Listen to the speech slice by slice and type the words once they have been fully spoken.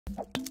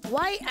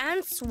Why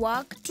ants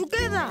work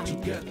together?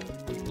 Together,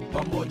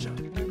 pamoja.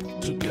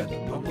 Together,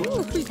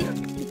 pamoja.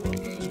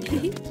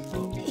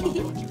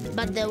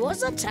 But there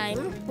was a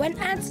time when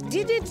ants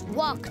didn't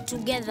work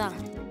together.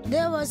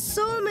 There were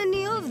so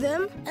many of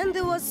them and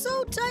they were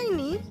so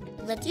tiny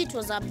that it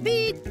was a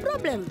big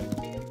problem.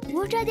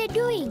 What are they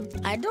doing?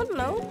 I don't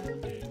know.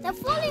 They're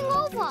falling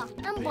over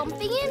and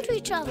bumping into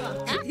each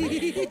other.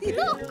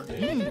 Look!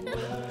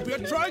 We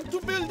are trying to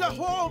build a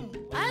home.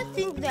 I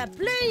think they're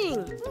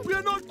playing. We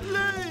are not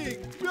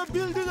playing. We are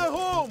building a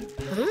home.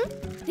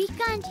 We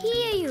can't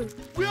hear you.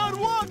 We are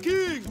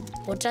walking.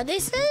 What are they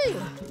saying?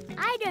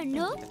 I don't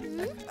know.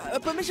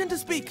 Permission to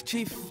speak,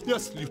 Chief.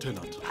 Yes,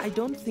 Lieutenant. I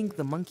don't think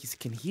the monkeys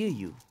can hear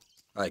you.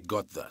 I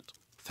got that.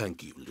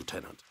 Thank you,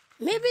 Lieutenant.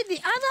 Maybe the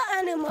other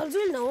animals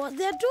will know what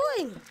they're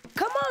doing.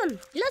 Come on,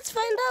 let's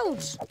find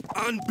out.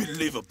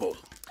 Unbelievable.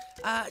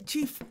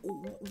 Chief,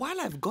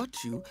 while I've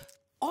got you,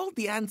 all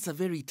the ants are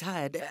very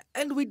tired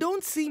and we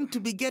don't seem to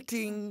be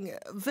getting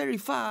very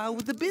far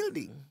with the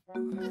building.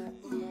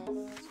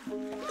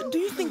 Do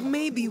you think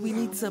maybe we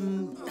need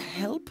some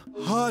help?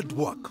 Hard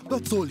work.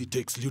 That's all it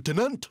takes,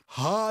 Lieutenant.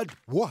 Hard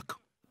work.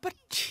 But,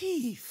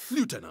 Chief...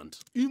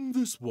 Lieutenant, in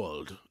this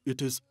world,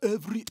 it is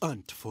every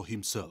ant for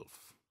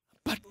himself.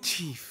 But,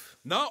 Chief...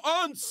 Now,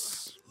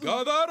 ants,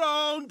 gather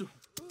round.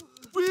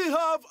 We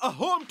have a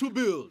home to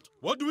build.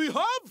 What do we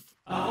have?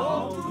 A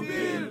home to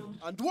build.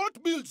 And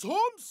what builds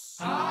homes?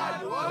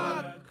 Hard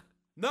work.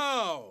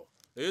 Now,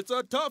 it's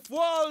a tough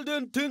world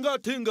in Tinga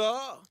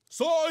Tinga,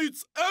 so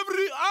it's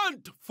every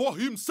ant for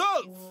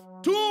himself.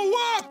 To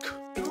work!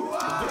 To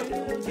work!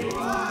 To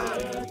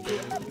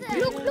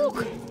work!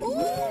 Look!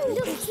 Ooh,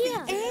 Look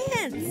here.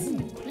 ants!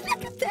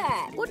 Look at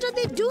that! What are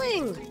they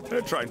doing?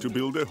 They're trying to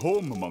build a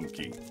home,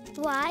 monkey.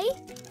 Why?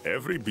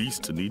 Every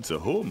beast needs a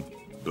home.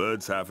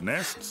 Birds have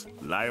nests,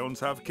 lions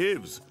have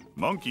caves,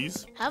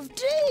 monkeys... Have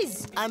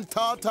trees. And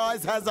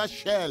Tortoise has a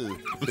shell.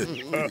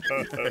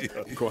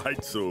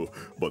 Quite so,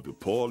 but the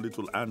poor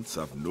little ants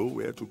have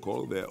nowhere to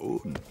call their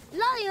own.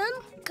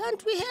 Lion,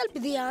 can't we help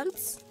the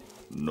ants?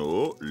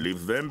 No,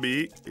 leave them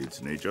be.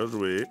 It's nature's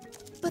way.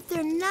 But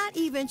they're not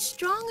even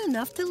strong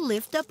enough to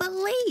lift up a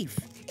leaf.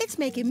 It's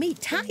making me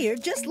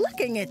tired just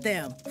looking at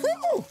them.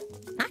 Whew.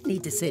 I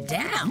need to sit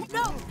down.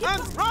 No!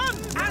 Ants, run!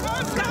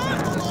 Ants, run!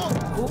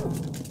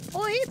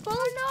 Oh, Hippo!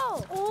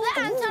 No! The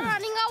ants are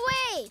running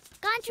away.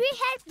 Can't we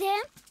help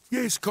them?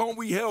 Yes, can't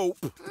we help?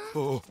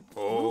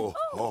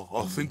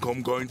 I think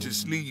I'm going to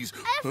sneeze.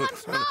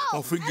 Elephants, no!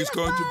 I think it's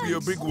going to be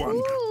a big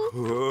one.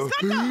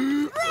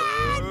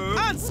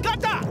 Ants,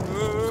 scatter!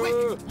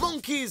 Quick,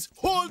 monkeys,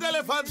 hold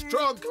elephant's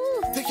trunk.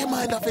 Take your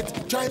mind off it.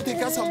 Try and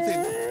think of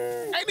something.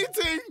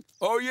 Anything.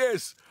 Oh,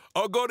 yes,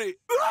 I got it.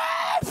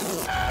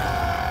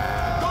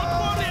 Don't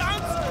worry,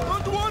 ants!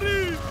 Don't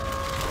worry!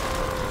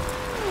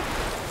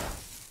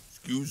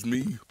 Excuse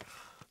me,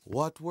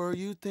 What were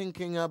you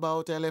thinking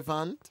about,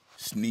 elephant?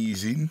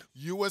 sneezing.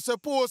 You were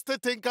supposed to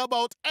think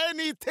about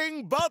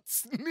anything but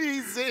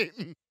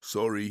sneezing.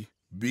 Sorry,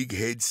 big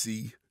head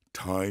see,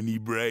 tiny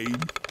brain.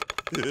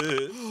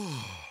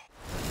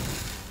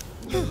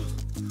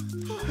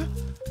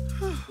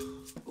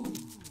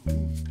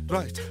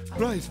 Right.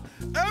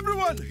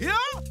 Everyone here?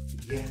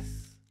 Yes.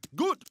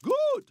 Good.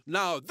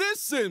 Now,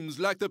 this seems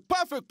like the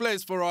perfect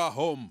place for our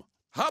home.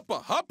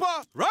 Hopper,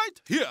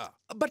 right here.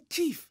 But,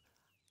 Chief,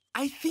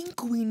 I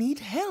think we need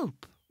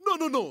help.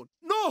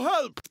 No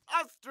help.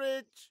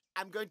 Ostrich,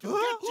 I'm going to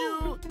get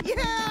you.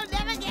 You'll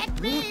never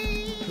get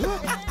me.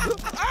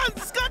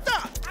 Ants,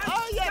 scatter!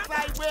 Oh, yes,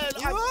 I will,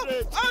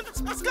 ostrich. Ants,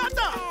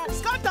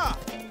 scatter!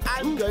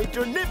 I'm going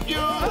to nip you.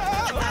 You'll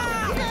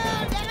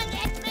never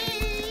get me.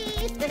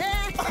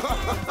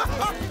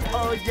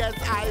 Oh, yes,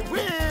 I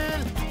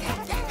will.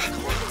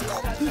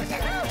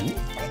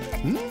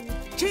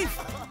 Chief,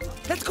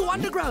 let's go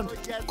underground.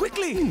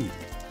 Quickly.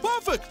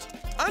 Perfect!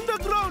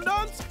 Underground,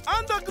 ants!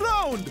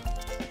 Underground!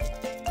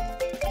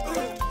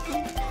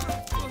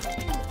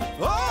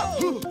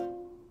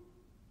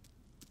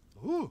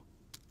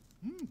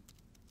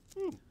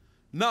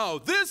 Now,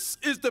 this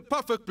is the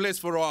perfect place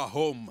for our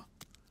home.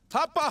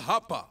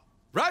 Hopper,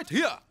 right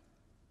here.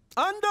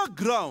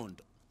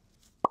 Underground.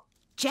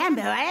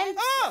 Jumbo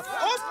ants.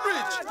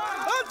 Ostrich!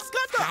 Ants,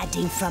 scatter!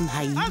 Hiding from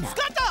hyena. Ants,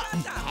 scatter!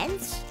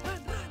 Ants?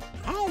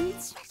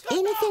 Ants?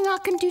 Anything I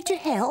can do to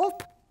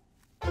help?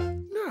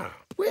 Now,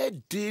 where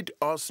did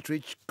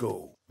Ostrich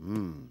go?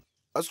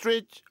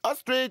 Ostrich!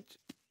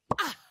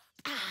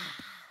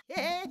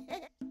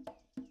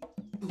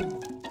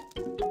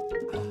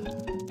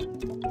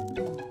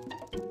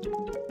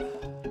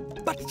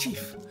 But,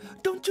 Chief,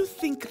 don't you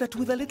think that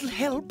with a little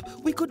help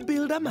we could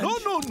build a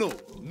mansion?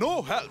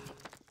 No help.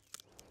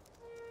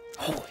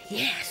 Oh,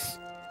 yes.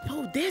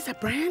 Oh, there's a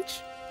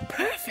branch.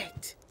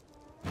 Perfect.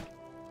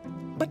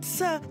 But,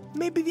 sir,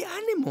 maybe the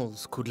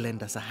animals could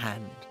lend us a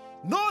hand.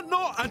 No,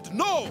 and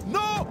no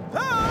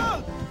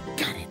help!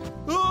 Got it.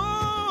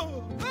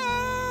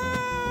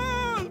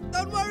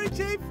 Don't worry,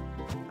 Chief.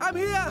 I'm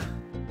here.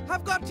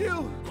 I've got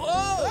you.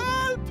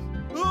 Help!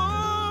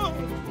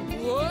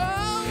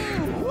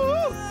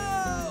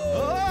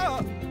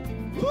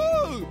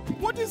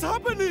 is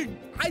happening?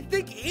 I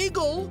think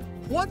Eagle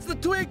wants the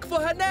twig for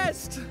her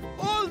nest.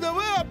 All the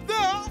way up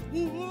there?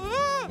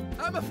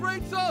 I'm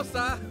afraid so,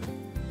 sir.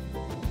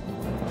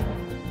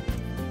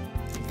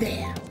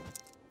 There.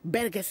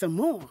 Better get some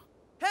more.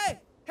 Hey,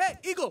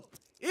 Eagle!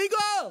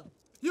 Eagle!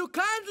 You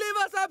can't leave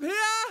us up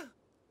here!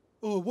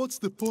 Oh, what's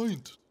the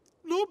point?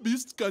 No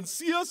beast can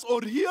see us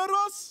or hear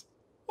us.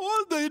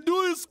 All they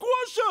do is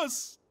squash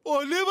us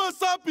or leave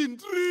us up in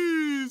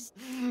trees.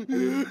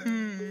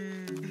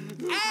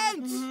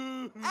 Ants!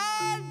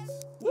 Ants!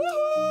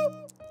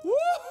 Woohoo!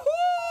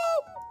 Woohoo!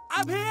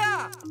 Up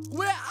here!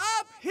 We're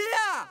up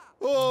here!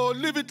 Oh,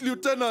 leave it,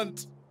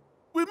 Lieutenant.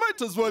 We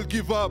might as well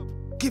give up.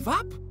 Give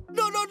up?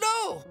 No, no,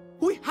 no!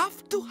 We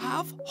have to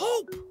have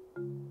hope.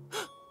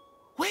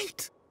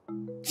 Wait!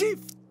 Chief,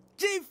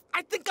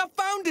 I think I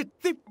found it.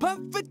 The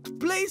perfect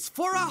place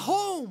for a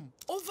home.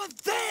 Over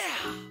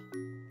there.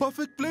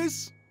 Perfect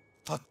place?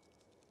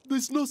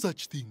 There's no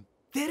such thing.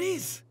 There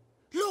is.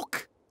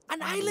 Look,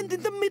 an island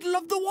in the middle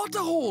of the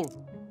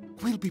waterhole.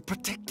 We'll be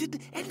protected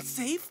and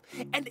safe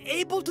and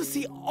able to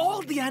see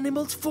all the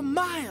animals for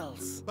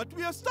miles. But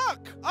we are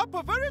stuck up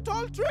a very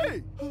tall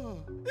tree.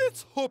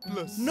 It's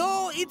hopeless.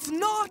 No, it's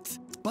not.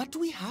 But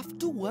we have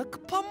to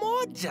work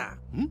pamoja.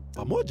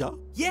 Pamoja?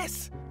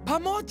 Yes,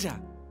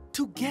 pamoja.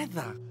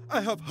 Together.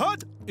 I have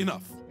heard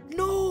enough.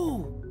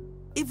 No.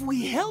 If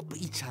we help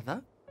each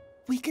other,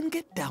 we can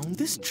get down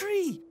this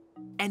tree.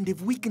 And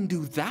if we can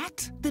do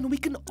that, then we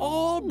can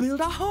all build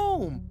a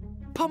home.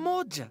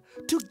 Pamoja.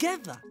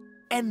 Together.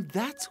 And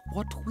that's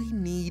what we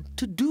need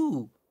to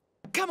do.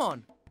 Come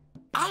on.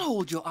 I'll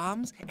hold your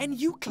arms and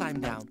you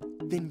climb down.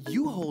 Then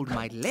you hold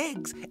my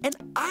legs and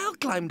I'll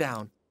climb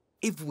down.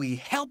 If we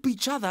help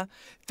each other,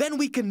 then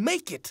we can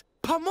make it.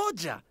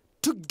 Pamoja.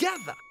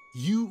 Together.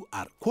 You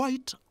are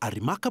quite a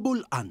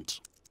remarkable ant.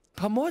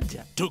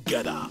 Pamoja.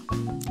 Together.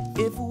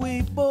 If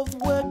we both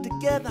work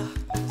together,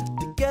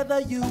 together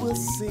you will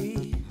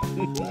see.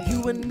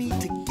 You and me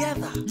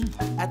together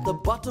at the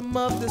bottom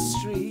of the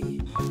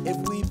street. If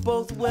we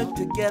both work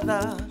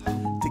together,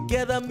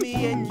 together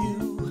me and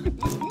you.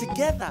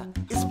 Together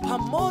is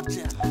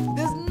pamoja.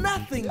 There's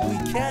nothing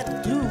we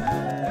can't do.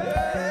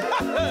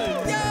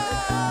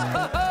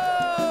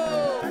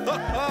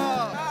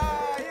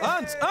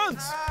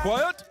 Ants!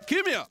 Quiet!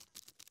 Come here.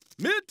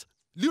 Meet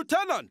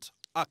Lieutenant,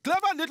 a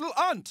clever little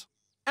ant.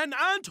 An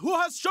ant who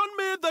has shown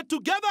me that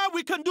together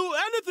we can do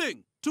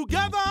anything.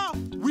 Together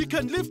we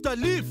can lift a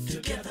leaf.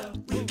 Together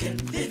we can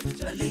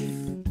lift a leaf.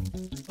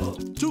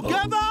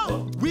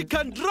 Together we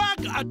can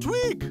drag a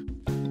twig.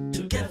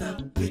 Together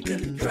we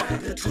can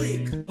drag a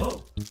twig.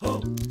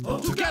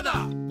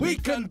 Together we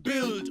can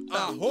build a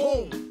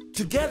home.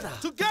 Together.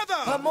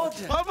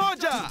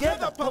 Pamoja.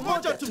 Together.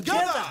 Pamoja.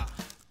 Together.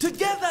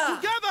 Together.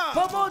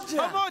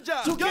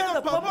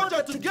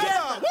 Pamoja.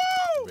 Together.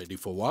 Woo! Ready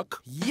for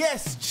work?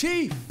 Yes,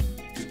 Chief.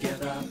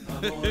 Together,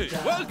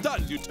 pamoja. Well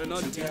done,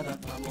 Lieutenant. Together,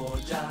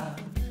 pamoja.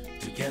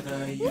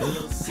 Together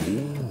you'll see.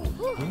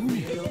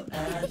 Real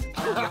and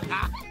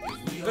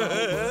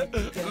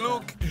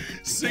Look,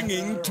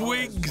 singing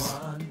twigs.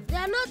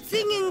 They're not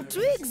singing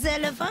twigs,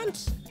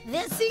 Elephant.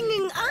 They're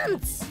singing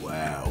ants.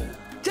 Wow.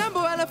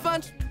 Jumbo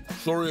Elephant.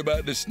 Sorry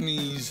about the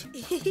sneeze.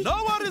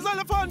 No worries,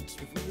 Elephant.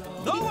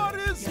 No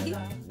worries.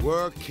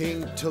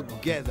 Working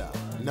together.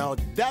 Now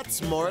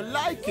that's more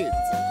like it.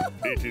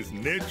 It is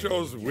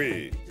nature's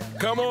way.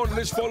 Come on,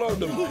 let's follow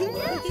them.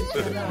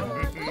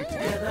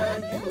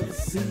 together you will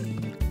see.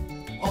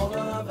 All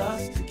of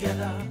us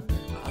together,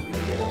 a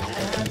real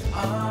ant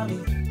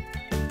army.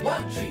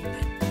 One tree,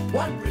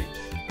 one bridge.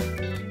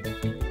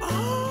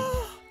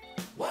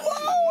 One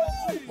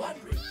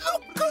bridge.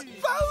 Look at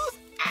those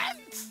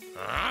ants.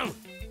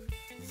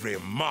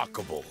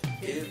 Remarkable.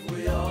 If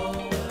we all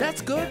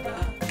That's good.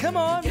 Come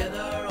on.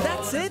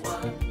 That's it.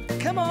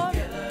 Come on.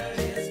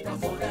 there's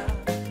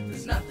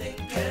nothing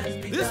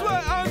can be This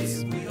way,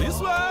 ants. This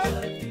way.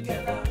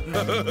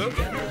 Look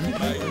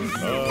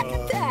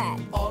at that.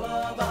 all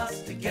of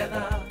us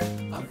together,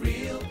 a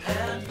real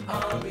ant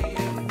army.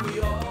 If we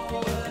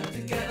all work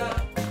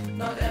together,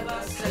 not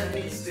ever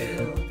standing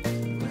still,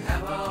 we'll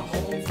have our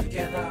home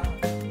together.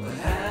 We'll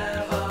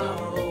have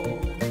our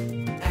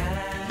own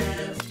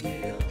ant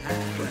hill.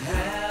 We'll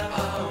have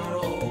our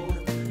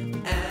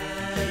own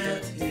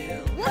ant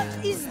hill. What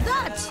is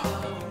that?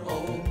 Our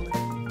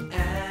own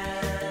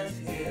ant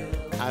hill.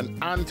 An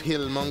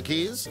anthill,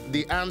 monkeys.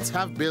 The ants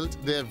have built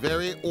their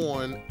very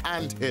own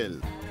anthill.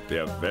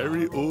 Their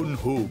very own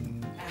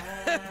home.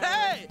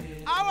 Hey,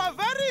 our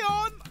very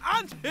own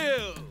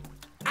anthill.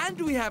 And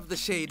we have the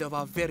shade of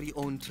our very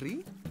own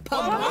tree.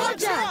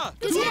 Pamoja.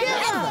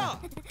 Together.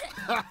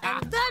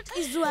 And that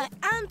is why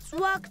ants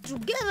work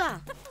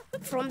together.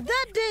 From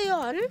that day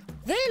on,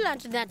 they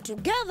learned that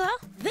together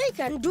they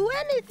can do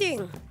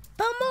anything.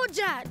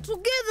 Pamoja.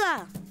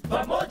 Together.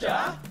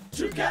 Pamoja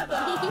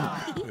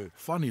together.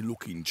 Funny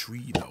looking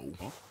tree, though.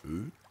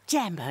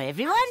 Jambo,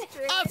 everyone.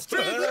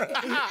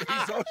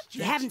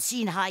 You haven't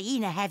seen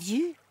Hyena, have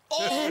you?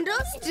 And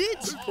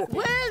ostrich?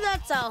 Well,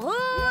 that's a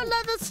whole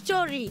other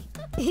story.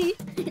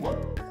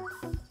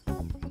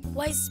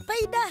 why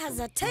Spider has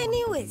a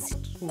tiny waist.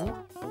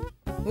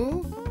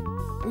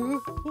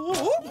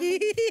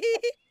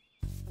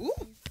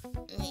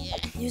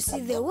 You see,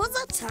 there was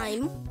a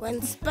time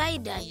when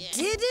Spider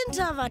didn't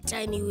have a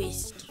tiny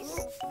waist.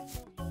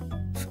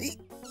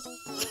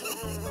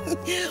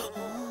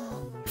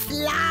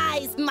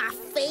 Flies, my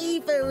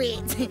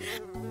favorite.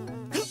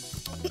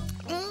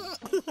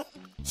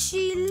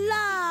 She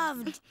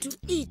loved to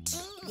eat.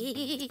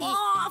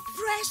 Oh,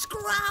 fresh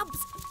grubs.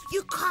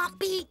 You can't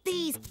beat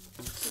these.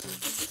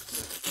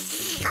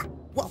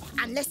 Well,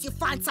 unless you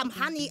find some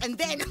honey and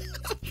then...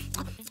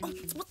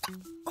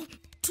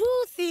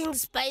 Two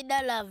things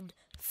Spider loved,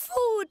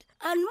 food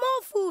and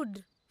more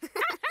food.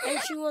 And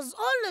she was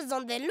always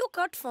on the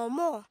lookout for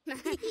more.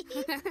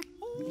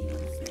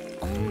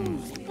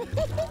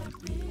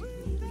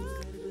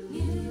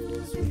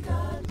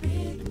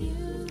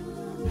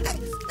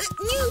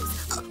 News?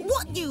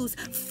 What news?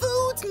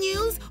 Food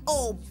news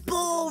or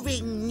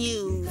boring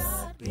news?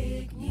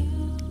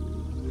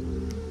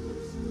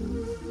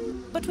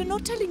 But we're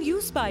not telling you,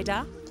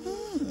 Spider.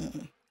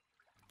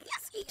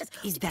 Yes.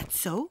 Is that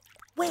so?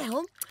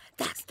 Well,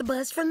 that's the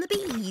buzz from the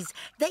bees.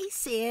 They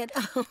said...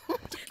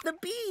 the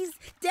bees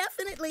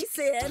definitely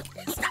said...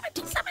 Stop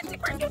it!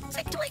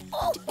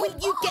 Oh, will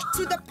you get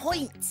to the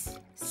point?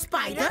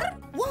 Spider?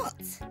 What?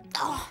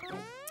 Oh.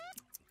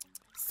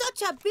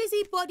 Such a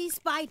busybody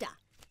spider.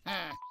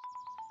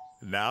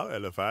 Now,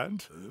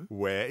 Elephant,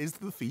 where is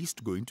the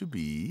feast going to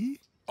be?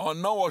 I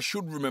know I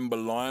should remember,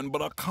 Lion,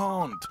 but I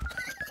can't.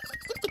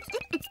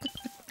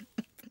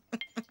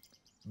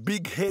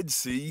 Big head,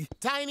 see?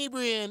 Tiny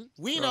brain,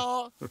 we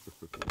know.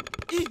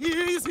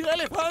 Easy,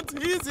 Elephant,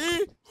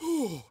 easy.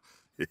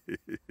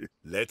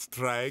 Let's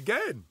try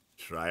again.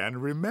 Try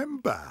and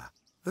remember.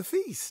 The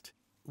feast.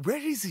 Where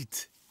is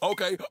it?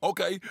 Okay.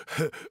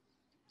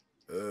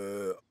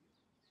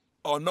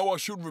 I know I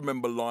should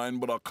remember, Lion,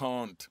 but I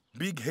can't.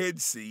 Big head,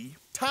 see?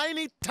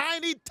 Tiny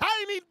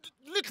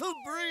little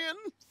brain.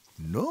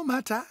 No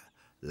matter.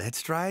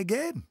 Let's try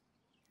again.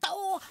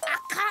 Oh, I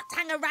can't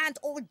hang around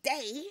all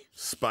day.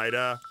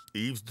 Spider,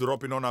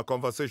 eavesdropping on our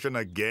conversation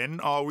again,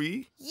 are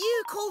we?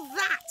 You call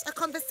that a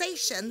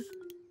conversation?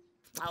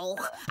 Oh,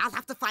 I'll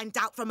have to find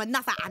out from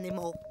another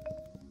animal.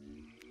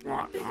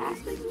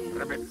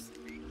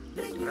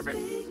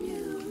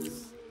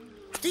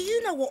 Do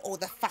you know what all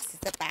the fuss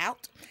is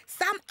about?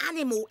 Some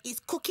animal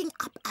is cooking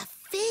up a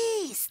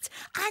feast.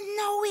 I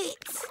know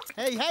it.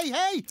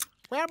 Hey!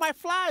 Where are my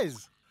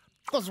flies?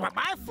 Those were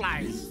my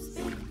flies.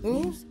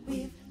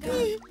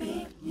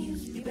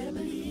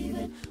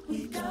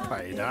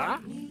 Spider?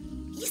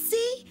 You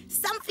see,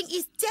 something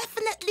is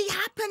definitely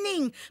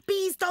happening.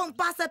 Bees don't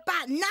buzz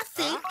about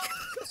nothing.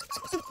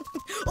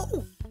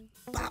 Oh,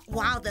 but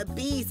while the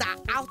bees are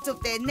out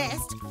of their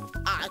nest,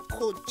 I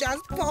could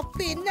just pop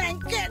in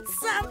and get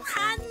some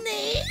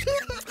honey.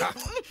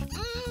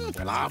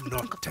 Well, I'm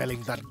not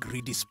telling that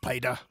greedy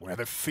spider where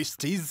the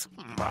feast is.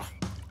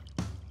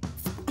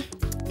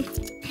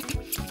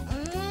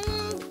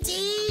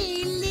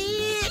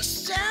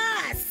 Delicious!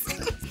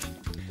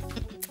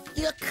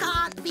 You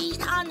can't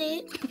beat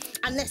honey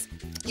unless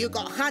you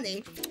got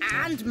honey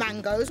and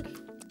mangoes,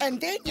 and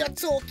then you're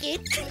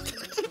talking.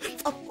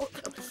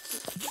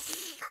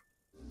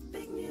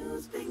 Big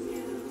news.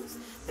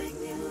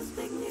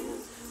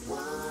 1,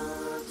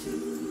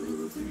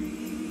 2,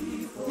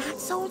 3, 4. Not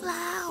so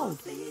loud,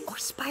 or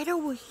Spider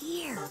will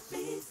hear.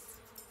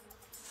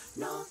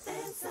 North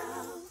and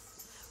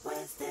south,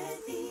 west and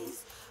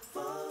east.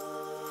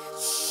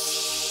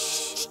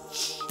 Shh.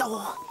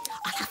 Oh,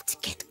 I'll have to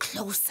get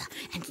closer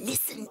and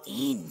listen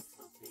in.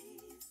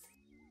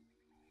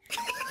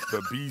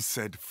 The bee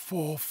said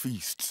 4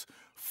 feasts.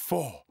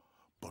 4,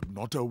 but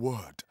not a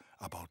word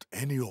about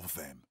any of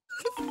them.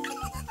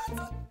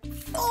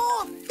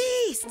 4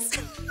 feasts!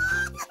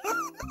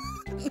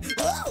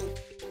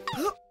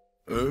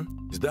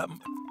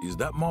 Is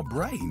that my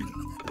brain?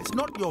 It's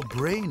not your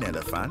brain,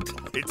 Elephant.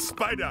 It's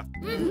Spider.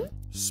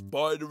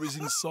 Spider is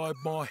inside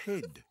my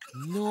head.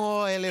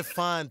 No,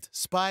 Elephant.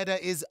 Spider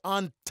is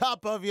on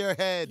top of your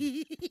head.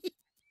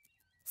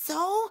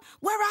 So,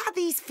 where are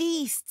these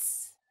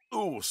feasts?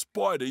 Oh,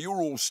 Spider,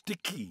 you're all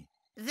sticky.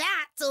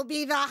 That'll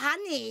be the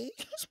honey.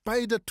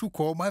 Spider took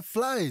all my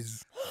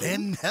flies,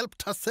 then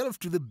helped herself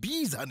to the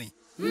bees' honey.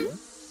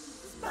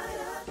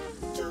 Spider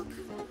took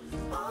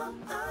all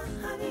our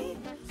honey.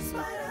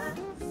 Spider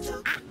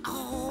took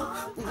all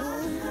our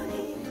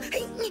honey.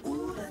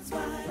 Ooh, that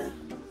spider.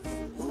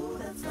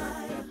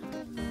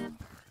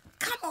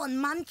 Come on,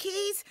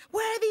 monkeys.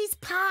 Where are these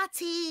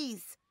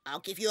parties? I'll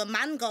give you a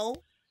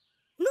mango.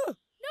 No.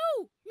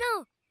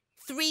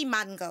 3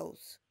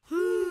 mangoes.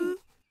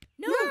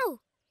 No.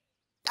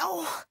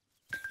 Oh.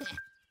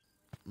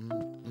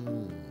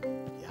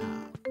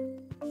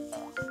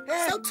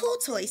 So,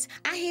 Tortoise,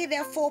 I hear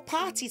there are 4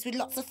 parties with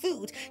lots of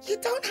food. You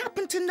don't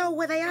happen to know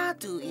where they are,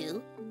 do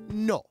you?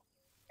 No.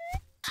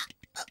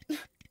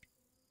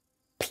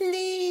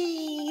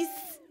 Please.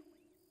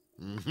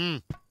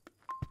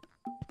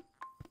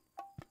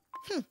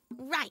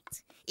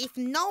 Right. If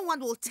no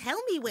one will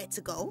tell me where to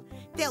go,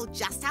 they'll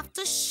just have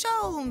to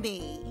show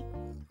me.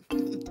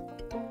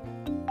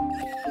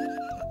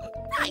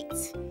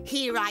 Right,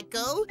 here I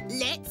go.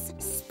 Let's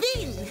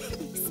spin.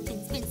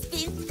 Spin, spin,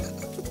 spin.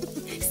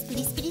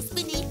 Spinny, spinny,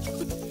 spinny.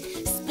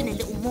 Spin a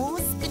little more,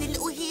 spin a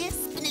little here,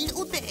 spin a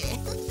little there.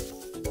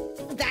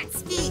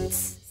 That's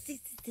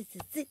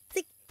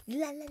it.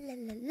 La la la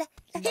la la.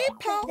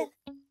 Hippo,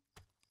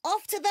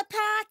 off to the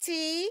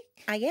party.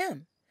 I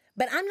am,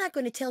 but I'm not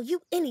going to tell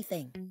you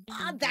anything.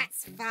 Oh,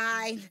 that's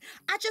fine.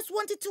 I just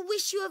wanted to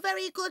wish you a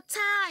very good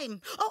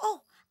time.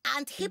 Oh,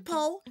 and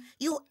Hippo,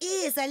 your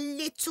ear's a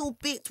little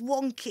bit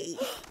wonky.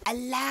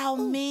 Allow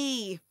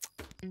me.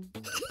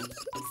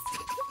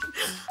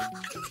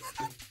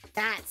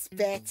 That's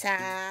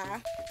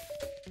better.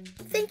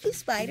 Thank you,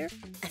 Spider.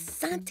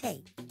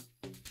 Asante.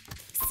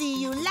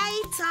 See you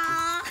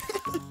later.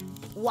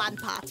 1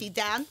 party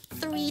down,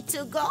 3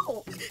 to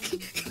go.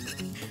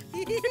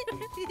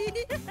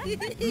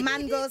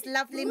 Mangoes,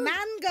 lovely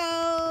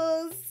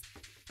mangoes.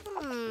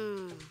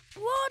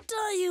 What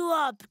are you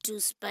up to,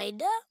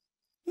 Spider?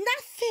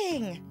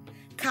 Nothing.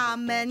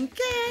 Come and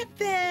get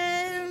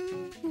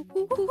them.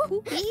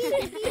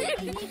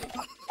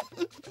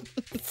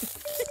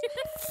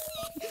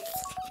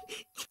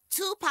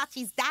 2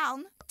 parties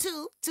down,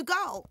 2 to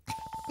go.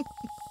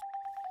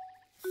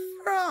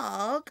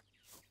 Frog,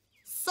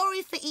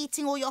 sorry for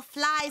eating all your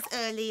flies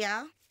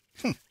earlier.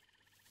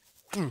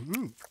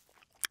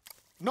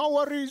 No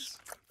worries.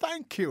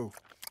 Thank you.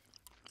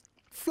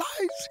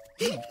 Flies?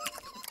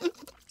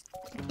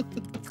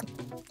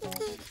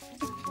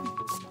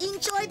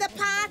 Enjoy the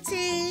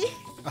party.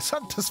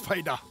 Asante,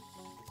 Spider.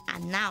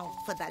 And now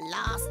for the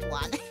last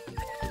one.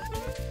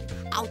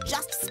 I'll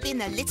just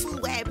spin a little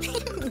web.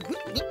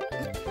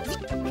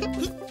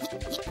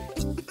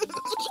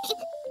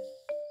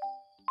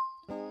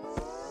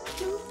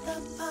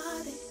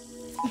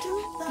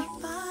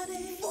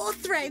 Four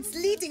threads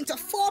leading to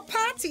 4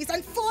 parties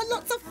and 4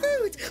 lots of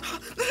food.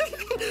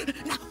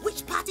 Now,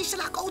 which party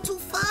shall I go to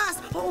first?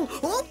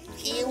 Oh,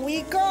 here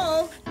we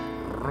go.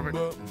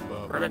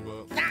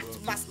 That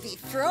must be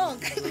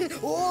Frog.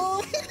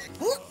 Oh,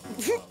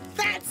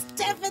 that's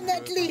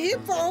definitely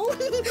Hippo.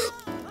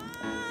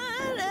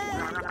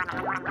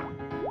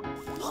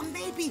 Or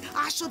maybe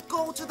I should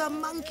go to the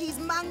monkey's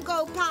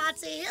mango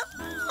party.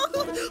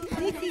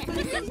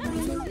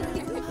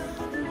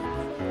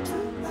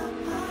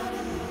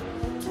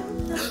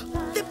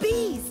 The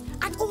bees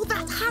and all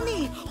that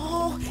honey.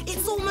 Oh,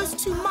 it's almost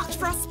too much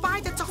for a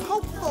spider to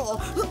hope for.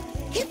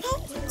 Hippo?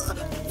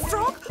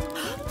 Frog?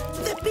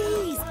 The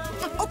bees?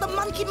 Or the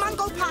monkey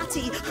mango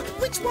party?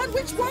 Which one?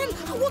 Which one?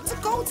 I want to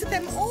go to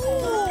them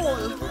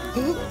all.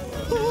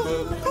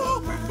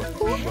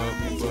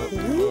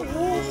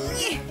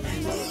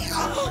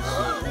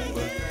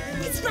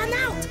 It's run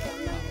out.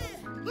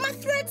 My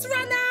thread's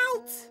run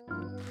out.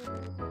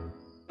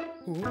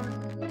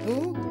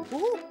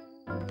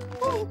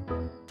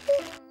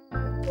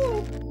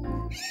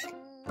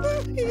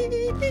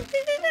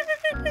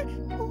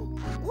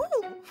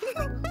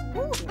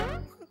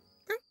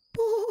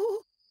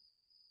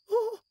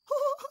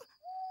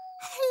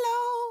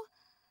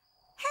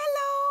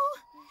 Hello,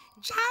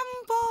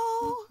 Jumbo.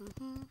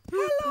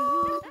 Hello.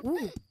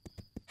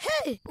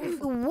 Hey,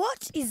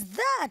 what is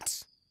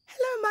that?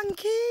 Hello,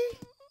 monkey.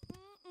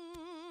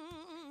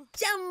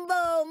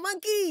 Jumbo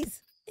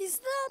monkeys. Is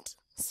that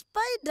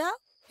Spider?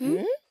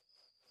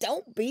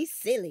 Don't be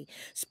silly.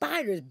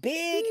 Spider's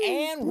big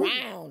and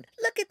round.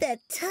 Look at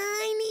that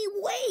tiny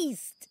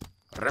waist.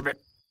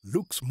 Rabbit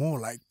looks more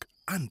like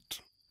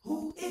ant.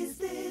 Who is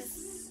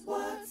this?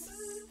 What's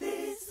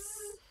this?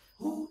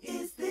 Who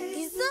is this?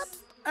 Is that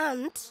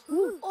ant?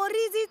 Or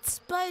is it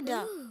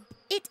Spider?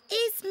 It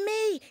is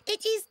me.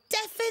 It is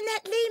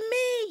definitely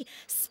me,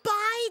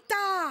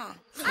 Spider.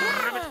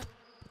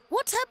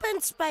 What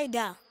happened,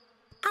 Spider?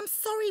 I'm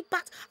sorry,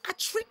 but I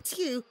tricked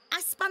you.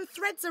 I spun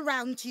threads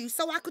around you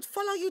so I could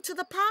follow you to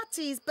the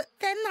parties, but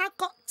then I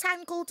got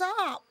tangled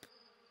up.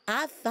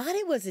 I thought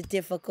it was a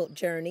difficult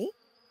journey.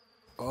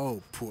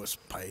 Oh, poor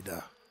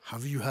Spider.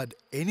 Have you had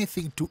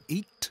anything to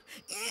eat?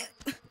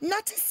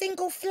 Not a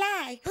single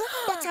fly,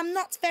 but I'm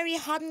not very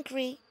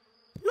hungry.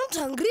 Not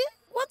hungry?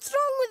 What's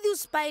wrong with you,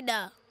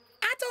 Spider?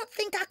 I don't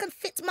think I can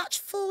fit much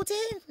food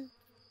in.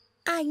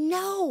 I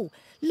know.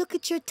 Look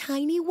at your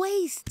tiny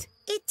waist.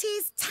 It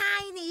is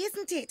tiny,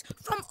 isn't it?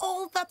 From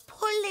all the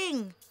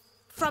pulling.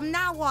 From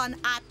now on,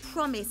 I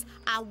promise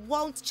I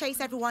won't chase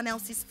everyone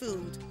else's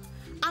food.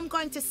 I'm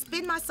going to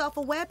spin myself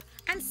a web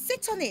and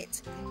sit on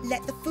it.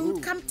 Let the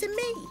food come to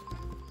me.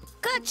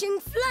 Catching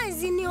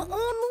flies in your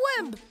own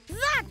web.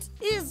 That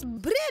is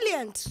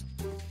brilliant.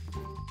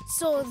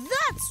 So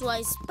that's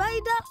why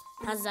Spider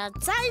has a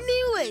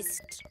tiny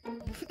waist.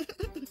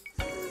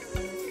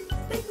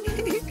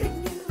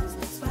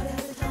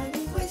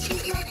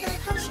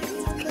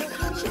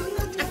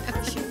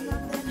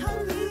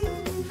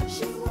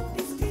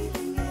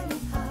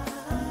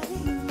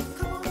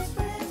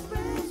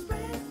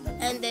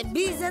 And the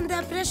bees and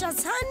their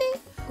precious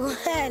honey? Well,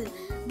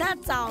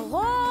 that's a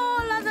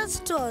whole other another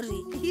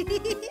story.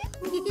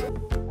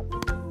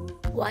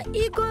 Why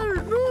eagle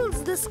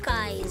rules the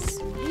skies.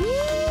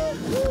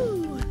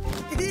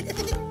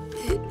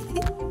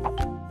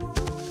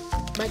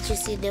 But you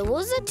see, there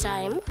was a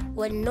time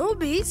when no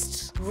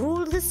beasts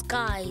ruled the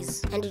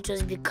skies, and it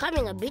was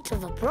becoming a bit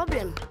of a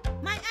problem.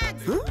 My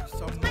axe! Huh?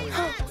 My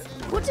axe!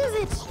 What is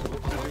it?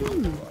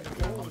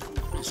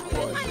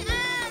 My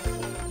axe!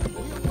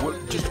 Well,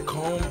 just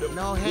calm down.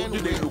 No, what do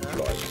they look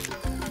like?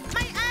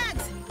 My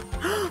axe!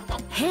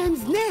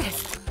 Hen's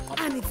nest,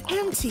 and it's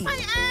empty. My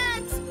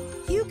axe!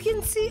 You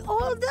can see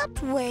all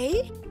that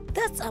way?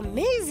 That's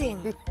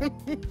amazing.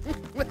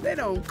 But they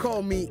don't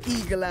call me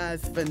Eagle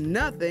Eyes for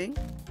nothing.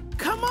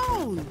 Come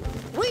on,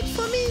 wait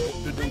for me.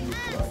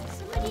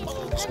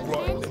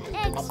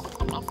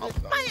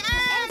 My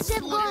axe!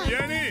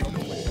 Jenny,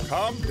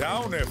 calm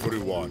down,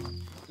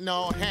 everyone.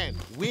 Now, Hen,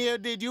 where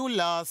did you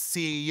last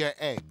see your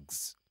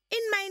eggs?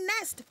 In my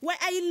nest, where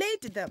I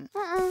laid them.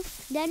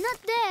 They're not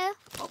there.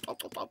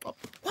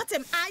 What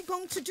am I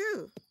going to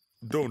do?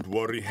 Don't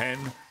worry,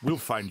 Hen. We'll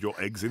find your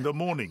eggs in the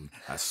morning,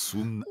 as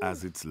soon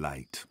as it's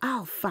light.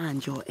 I'll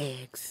find your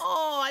eggs.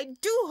 Oh, I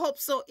do hope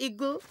so,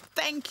 Eagle.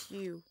 Thank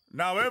you.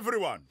 Now,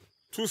 everyone,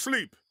 to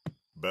sleep.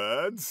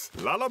 Birds,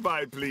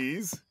 lullaby,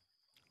 please.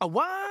 A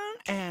 1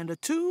 and a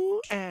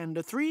 2 and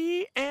a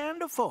 3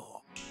 and a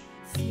 4.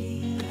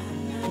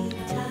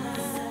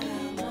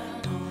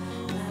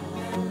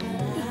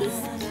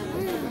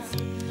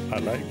 I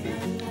like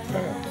it.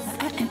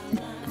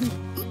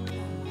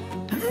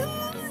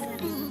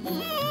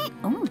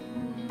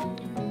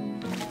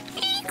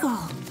 Eagle,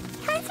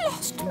 I've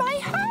lost my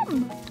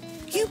hum.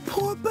 You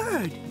poor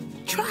bird.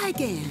 Try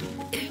again.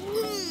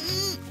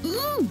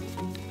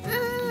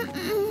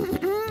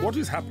 What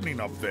is happening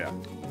up there?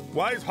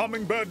 Why is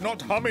Hummingbird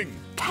not humming?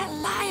 Tell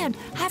Lion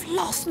I've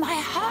lost my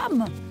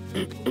hum.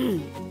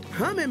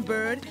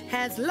 Hummingbird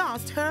has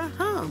lost her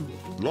hum.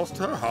 Lost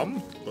her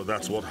hum? Well,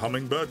 that's what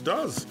Hummingbird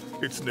does.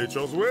 It's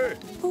nature's way.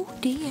 Oh,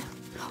 dear.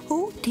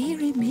 Oh,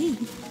 dearie me.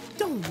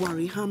 Don't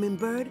worry,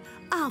 Hummingbird.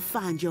 I'll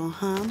find your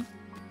hum.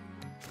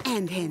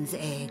 And Hen's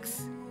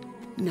eggs.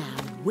 Now,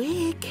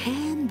 where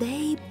can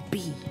they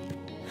be?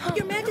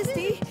 Your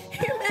Majesty,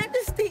 Your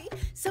Majesty,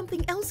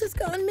 something else has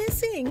gone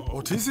missing.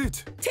 What is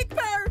it?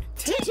 Tickbird!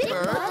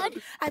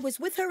 Tickbird? I was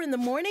with her in the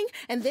morning,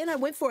 and then I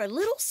went for a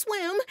little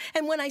swim,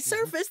 and when I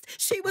surfaced,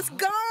 she was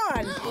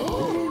gone.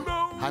 Oh,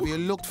 no. Have you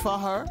looked for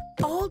her?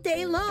 All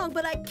day long,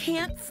 but I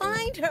can't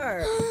find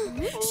her.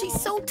 She's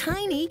so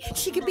tiny,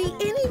 she could be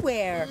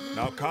anywhere.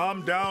 Now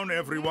calm down,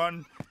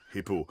 everyone.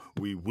 Hippo,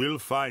 we will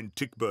find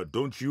Tickbird,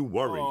 don't you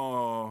worry.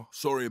 Oh,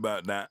 sorry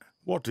about that.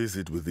 What is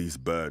it with these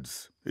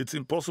birds? It's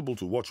impossible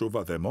to watch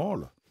over them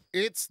all.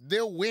 It's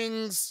the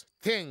wings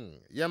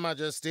thing, Your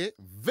Majesty.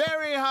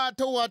 Very hard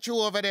to watch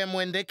over them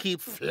when they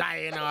keep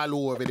flying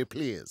all over the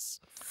place.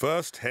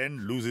 First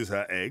hen loses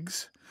her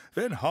eggs,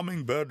 then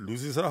Hummingbird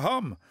loses her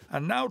hum,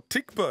 and now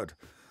Tickbird.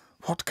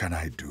 What can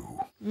I do?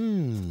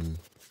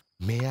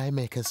 May I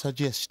make a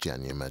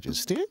suggestion, Your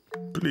Majesty?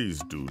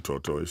 Please do,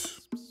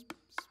 Tortoise.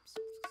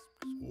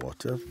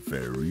 What a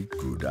very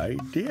good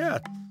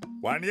idea.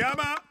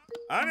 Wanyama,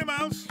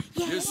 animals.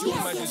 Yes, Your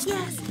Majesty.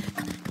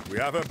 We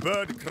have a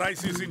bird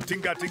crisis in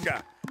Tinga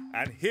Tinga,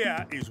 and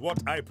here is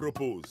what I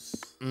propose.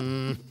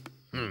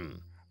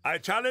 I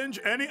challenge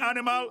any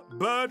animal,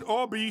 bird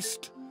or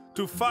beast,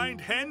 to find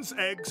hen's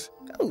eggs,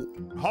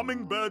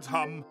 hummingbird's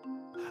hum,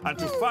 and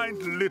to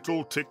find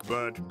little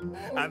Tickbird.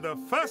 And the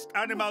first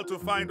animal to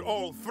find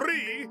all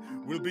three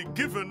will be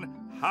given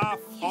half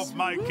of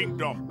my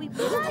kingdom.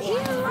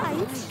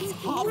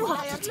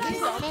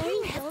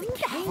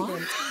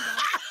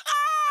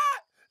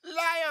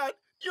 Lion,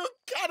 you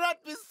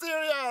cannot be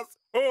serious.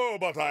 Oh,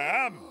 but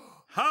I am.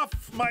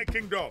 Half my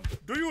kingdom.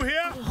 Do you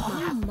hear?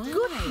 Oh, my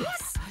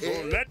goodness.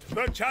 So let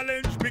the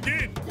challenge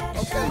begin.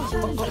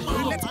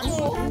 Let's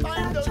go.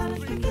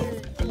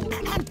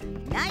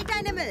 Night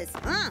animals,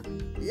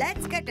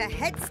 let's get a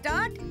head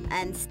start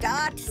and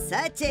start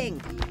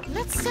searching.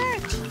 Let's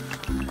search.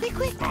 Be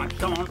quick. Right,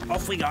 come on,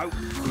 off we go.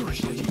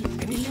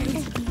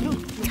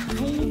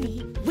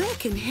 Where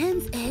can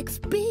hen's eggs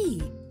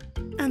be?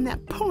 And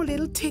that poor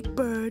little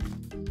Tickbird.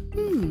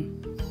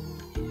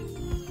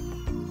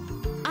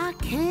 I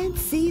can't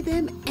see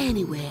them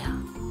anywhere.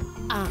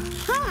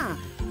 Aha!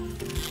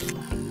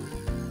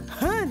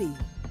 Honey.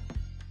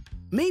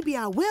 Maybe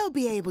I will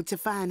be able to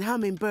find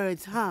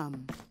Hummingbird's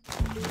hum.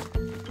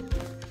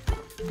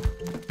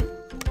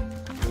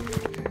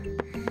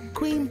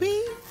 Queen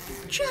Bee?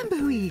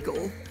 Jumbo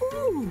Eagle.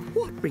 Oh,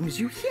 what brings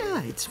you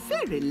here? It's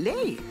very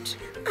late.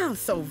 I'm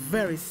so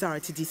very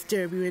sorry to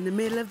disturb you in the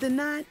middle of the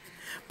night,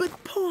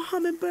 but poor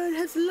Hummingbird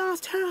has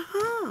lost her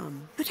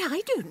hum. But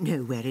I don't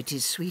know where it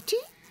is, sweetie.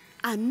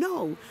 I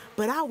know,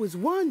 but I was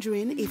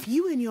wondering if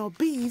you and your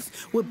bees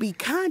would be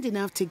kind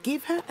enough to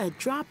give her a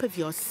drop of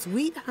your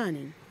sweet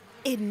honey.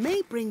 It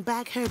may bring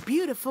back her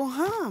beautiful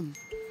hum.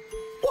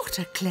 What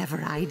a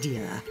clever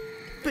idea.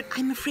 But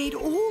I'm afraid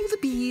all the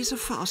bees are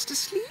fast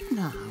asleep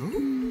now.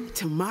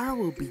 Tomorrow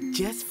will be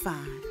just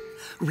fine.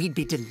 We'd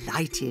be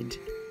delighted.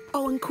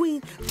 Oh, and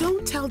Queen,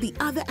 don't tell the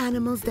other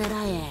animals that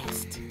I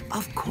asked.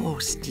 Of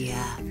course,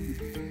 dear.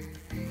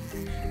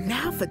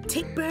 Now for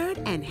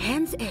Tickbird and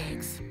Hen's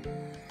eggs.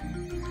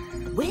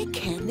 Where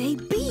can they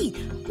be?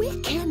 Where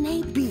can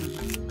they be?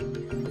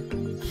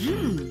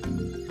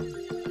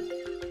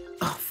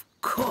 Of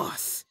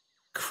course,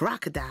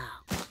 crocodile.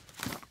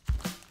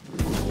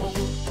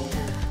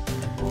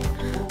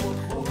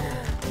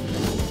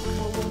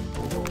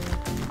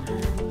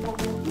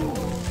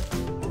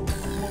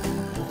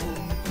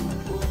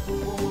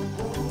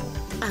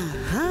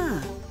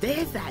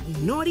 There's that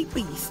naughty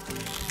beast.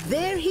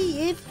 There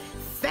he is,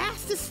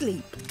 fast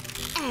asleep.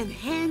 And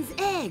Hen's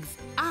eggs.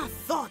 I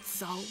thought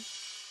so.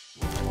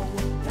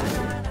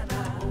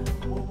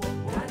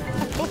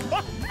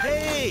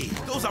 Hey,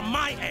 those are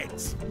my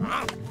eggs.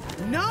 Huh?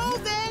 No,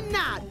 they're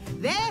not.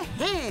 They're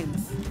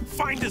hens.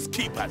 Finders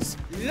keepers.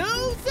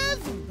 Losers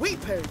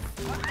weepers.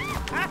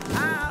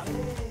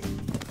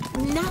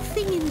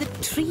 Nothing in the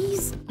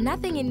trees.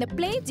 Nothing in the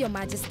plains, Your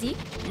Majesty.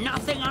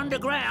 Nothing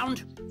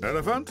underground.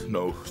 Elephant?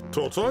 No.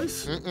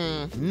 Tortoise?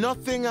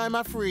 Nothing, I'm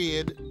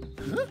afraid.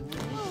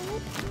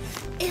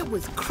 It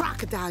was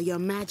Crocodile, Your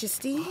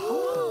Majesty.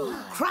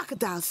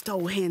 Crocodile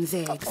stole Hen's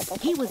eggs.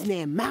 He was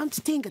near Mount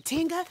Tinga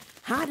Tinga,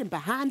 hiding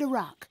behind a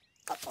rock.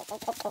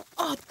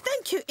 Oh,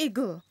 thank you,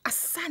 Eagle.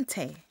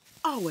 Asante.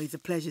 Always a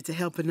pleasure to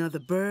help another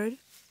bird.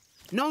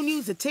 No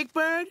news of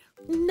Tickbird?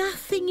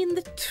 Nothing in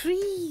the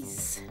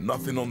trees.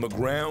 Nothing on the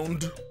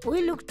ground?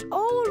 We looked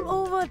all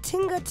over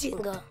Tinga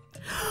Tinga.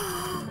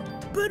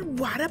 But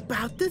what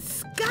about the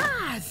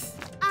skies?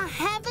 I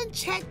haven't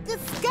checked the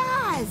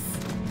skies.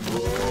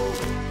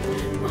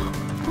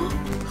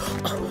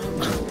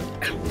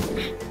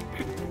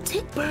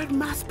 Tickbird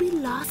must be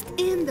lost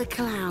in the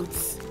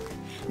clouds.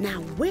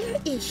 Now, where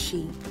is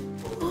she?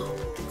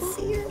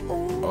 See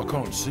her? I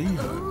can't see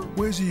her.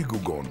 Where's Eagle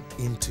gone?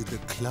 Into the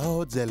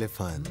clouds,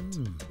 elephant.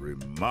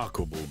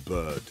 Remarkable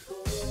bird.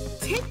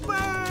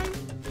 Tickbird!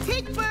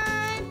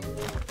 Tickbird!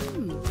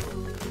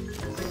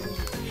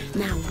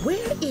 Now,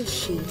 where is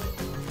she?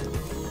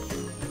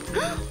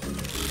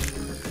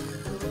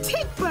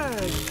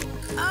 Tickbird!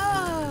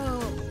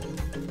 Oh!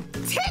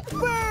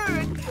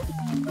 Tickbird!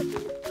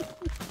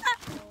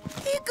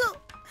 Eagle,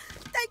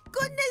 thank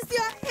goodness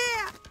you're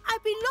here.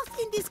 I've been lost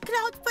in these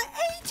clouds for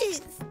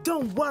ages.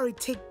 Don't worry,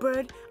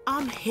 Tickbird.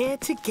 I'm here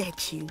to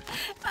get you.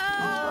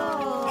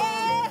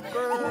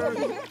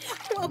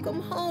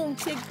 Welcome home,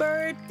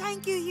 Tickbird.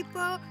 Thank you,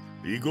 Hippo.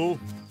 Eagle,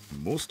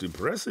 most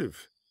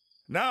impressive.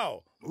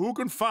 Now, who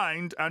can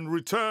find and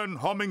return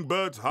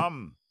Hummingbird's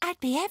hum? I'd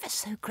be ever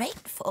so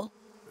grateful.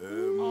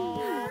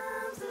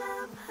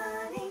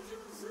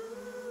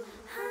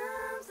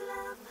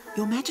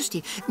 Your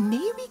Majesty,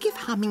 may we give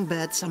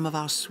Hummingbird some of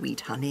our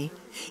sweet honey?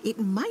 It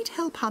might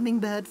help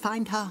Hummingbird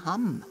find her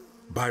hum.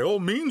 By all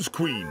means,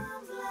 Queen.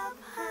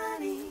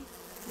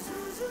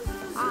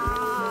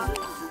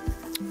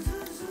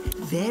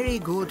 Very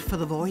good for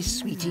the voice,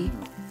 sweetie.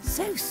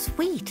 So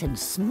sweet and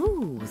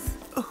smooth.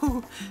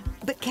 Oh,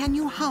 but can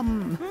you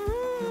hum?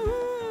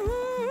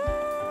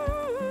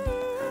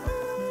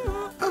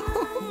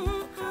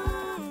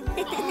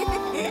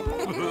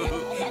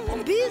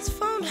 Bees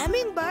found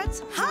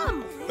hummingbirds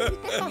hum.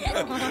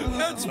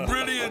 That's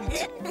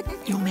brilliant.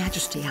 Your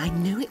Majesty, I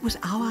know it was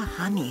our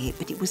honey,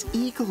 but it was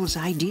Eagle's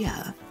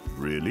idea.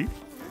 Really?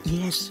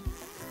 Yes,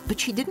 but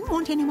she didn't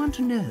want anyone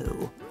to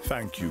know.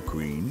 Thank you,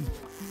 Queen.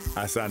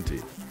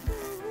 Asante.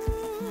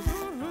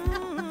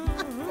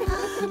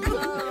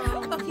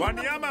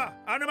 Wanyama,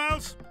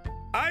 animals,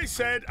 I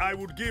said I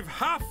would give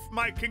half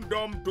my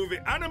kingdom to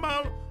the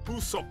animal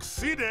who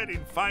succeeded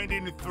in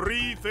finding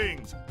 3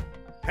 things.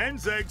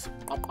 Hen's eggs,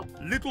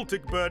 little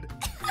tickbird,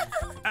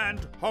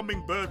 and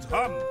hummingbird's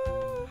hum.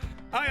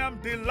 I am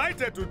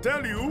delighted to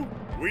tell you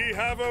we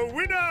have a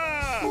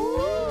winner!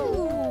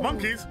 Ooh.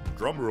 Monkeys,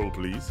 drum roll,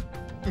 please.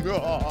 Here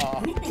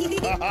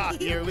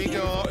we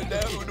go.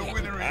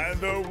 And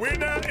the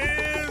winner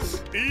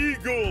is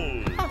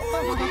Eagle.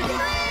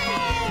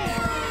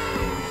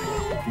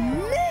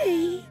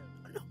 Me?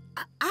 No,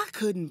 I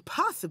couldn't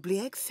possibly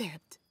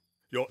accept.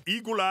 Your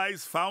eagle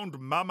eyes found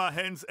Mama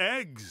Hen's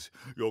eggs.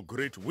 Your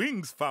great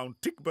wings found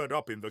Tickbird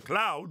up in the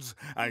clouds.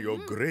 And your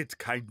great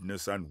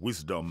kindness and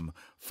wisdom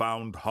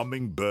found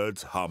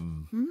Hummingbird's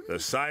hum. The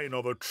sign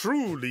of a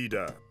true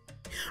leader.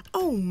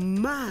 Oh,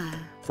 my.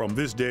 From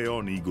this day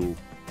on, Eagle,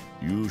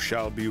 you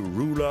shall be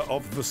ruler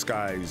of the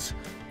skies.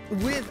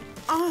 With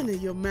honor,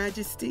 Your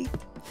Majesty.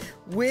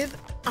 With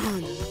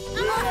honor.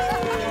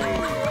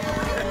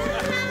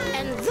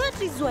 And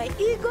that is why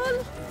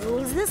Eagle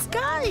rules the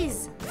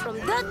skies. From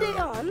that day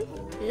on,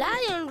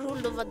 Lion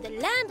ruled over the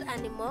land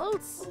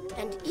animals,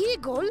 and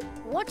Eagle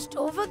watched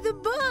over the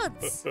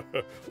birds.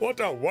 What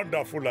a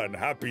wonderful and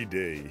happy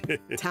day.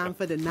 Time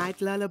for the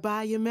night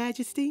lullaby, Your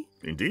Majesty.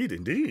 Indeed,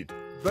 indeed.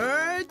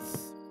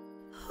 Birds.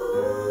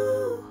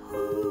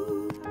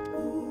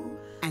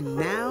 And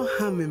now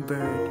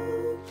Hummingbird.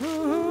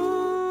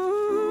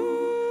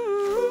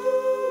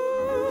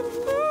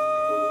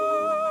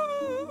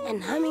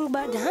 And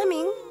Hummingbird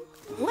humming,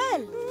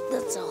 well,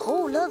 that's a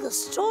whole other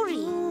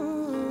story.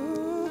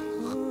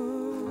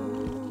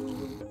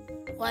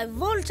 why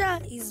Vulture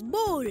is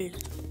bold.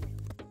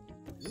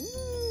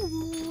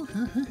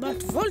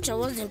 But Vulture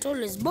wasn't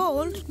always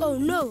bold. Oh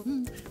no.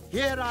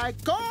 Here I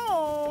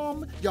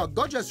come, your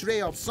gorgeous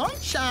ray of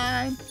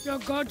sunshine. Your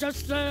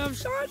gorgeous ray of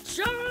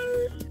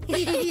sunshine.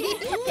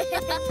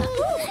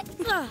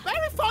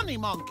 Very funny,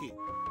 monkey.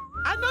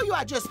 I know you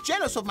are just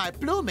jealous of my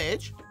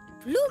plumage.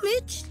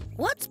 Plumage?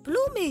 What's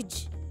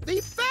plumage? The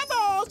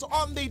feathers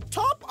on the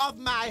top of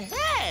my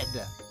head.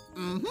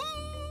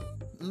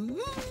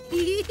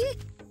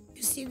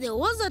 You see, there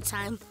was a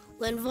time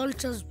when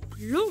Vulture's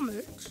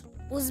plumage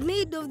was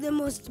made of the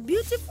most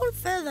beautiful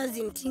feathers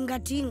in Tinga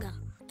Tinga.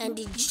 And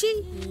did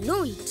she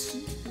know it?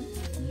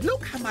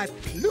 Look how my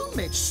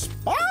plumage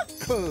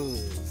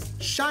sparkles,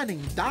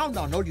 shining down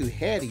on all you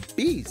hairy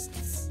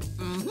beasts.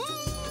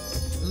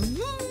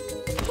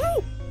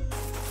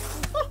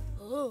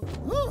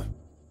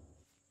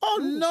 Oh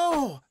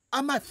no!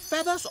 Are my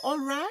feathers all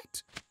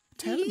right?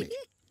 Tell me,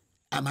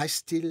 am I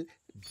still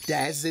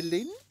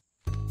dazzling?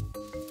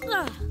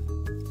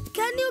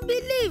 Can you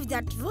believe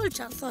that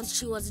Vulture thought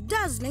she was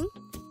dazzling?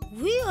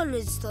 We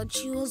always thought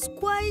she was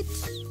quite...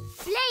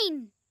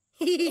 plain.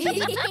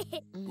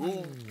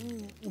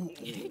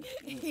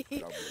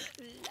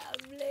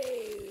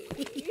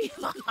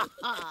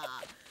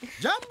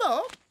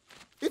 Jumbo,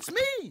 it's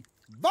me,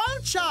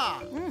 Vulture.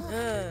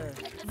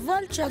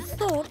 Vulture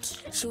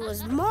thought she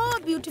was more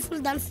beautiful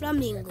than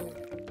Flamingo.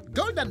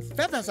 Golden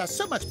feathers are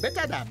so much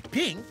better than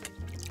pink.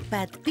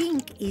 But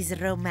pink is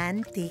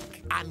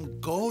romantic. And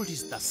gold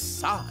is the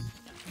sun.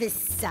 The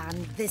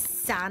sun, the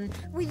sun.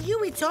 With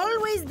you, it's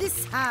always the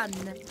sun.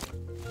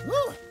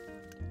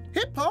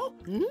 Hippo,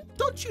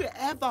 don't you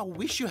ever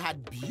wish you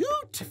had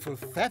beautiful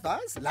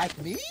feathers like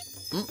me?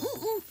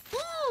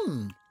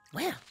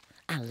 Well,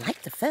 I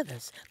like the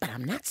feathers, but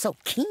I'm not so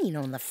keen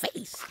on the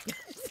face.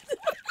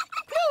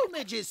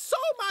 Plumage is so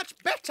much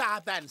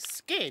better than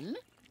skin.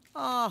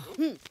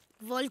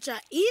 Vulture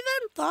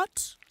even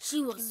thought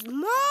she was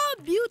more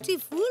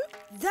beautiful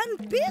than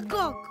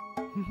Peacock.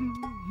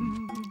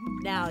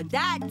 Now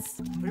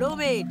that's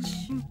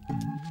plumage.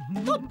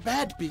 Not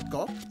bad,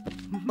 Peacock,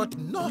 but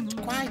not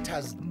quite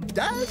as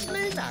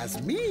dazzling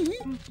as me.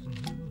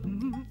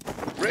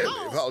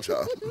 Really,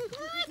 Vulture?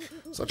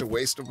 Such a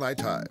waste of my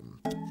time.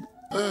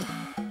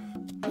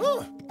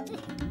 Arthur!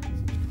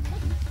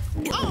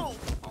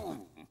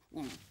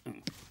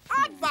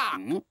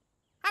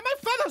 Are my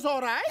feathers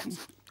all right?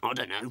 I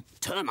don't know.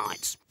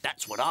 Termites.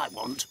 That's what I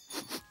want.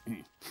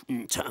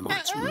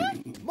 Termites.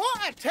 More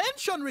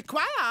attention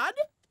required.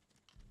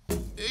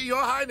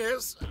 Your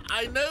Highness,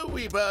 I know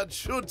we birds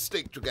should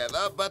stick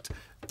together, but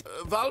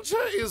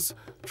Vulture is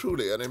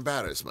truly an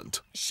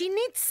embarrassment. She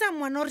needs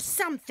someone or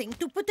something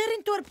to put her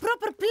into her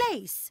proper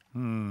place.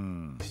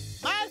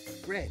 My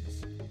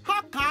friends,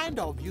 how kind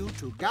of you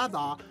to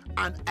gather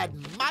and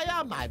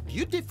admire my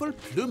beautiful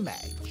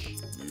plumage.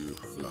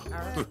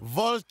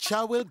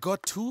 Vulture will go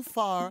too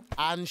far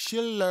and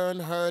she'll learn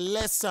her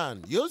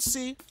lesson. You'll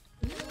see.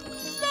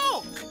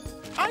 Look,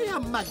 I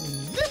am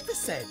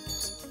magnificent.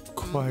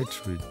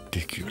 Quite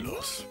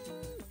ridiculous.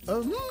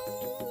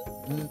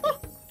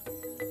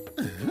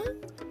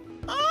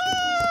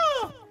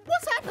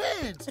 What's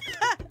happened?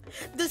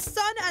 The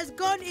sun has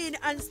gone in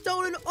and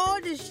stolen all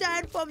the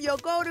shine from your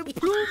golden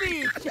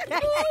plumage.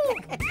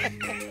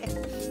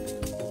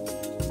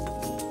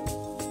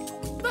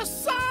 The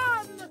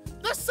sun!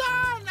 The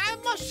sun! I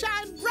must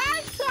shine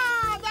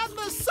brighter than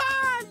the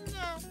sun!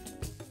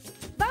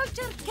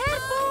 Vulture,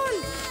 careful!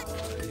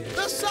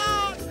 The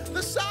sun!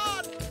 The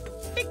sun!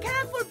 Be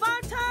careful,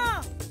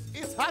 Vulture!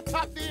 It's hot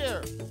up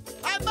here.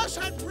 I must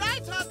shine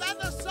brighter than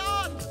the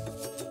sun!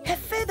 Her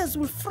feathers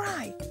will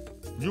fry.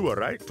 You were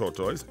right,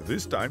 Tortoise.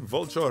 This time,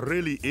 Vulture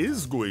really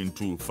is going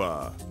too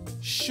far.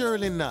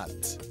 Surely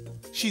not.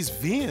 She's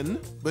vain,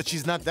 but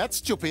she's not that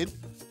stupid.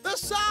 The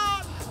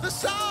sun! The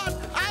sun!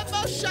 I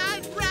must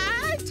shine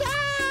brighter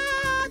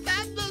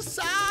than the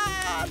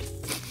sun!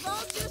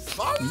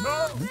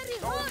 Vulture!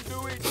 Don't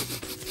do it!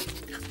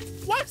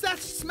 What's that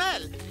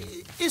smell?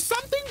 Is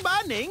something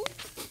burning?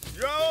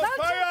 You're on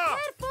fire!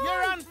 Careful!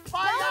 You're on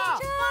fire!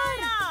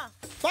 Fire!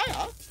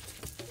 Fire?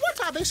 What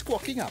are they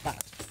squawking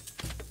about?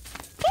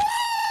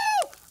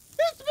 Oh!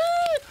 It's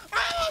me!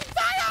 I'm on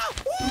fire!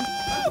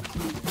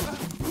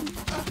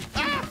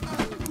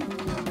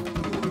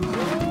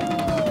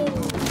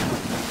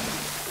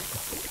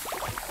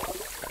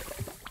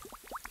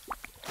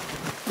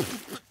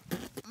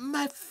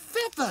 My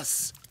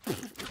feathers!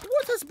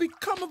 What has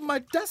become of my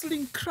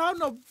dazzling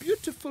crown of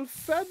beautiful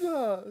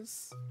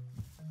feathers?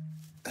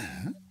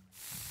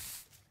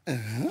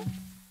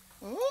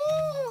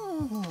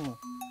 Oh,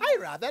 I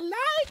rather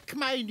like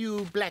my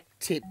new black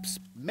tips.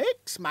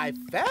 Makes my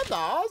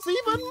feathers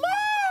even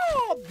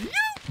more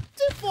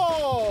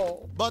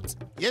beautiful. But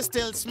you're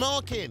still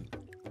smoking.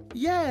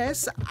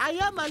 Yes, I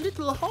am a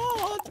little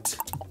hot.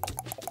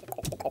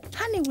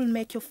 Honey will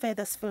make your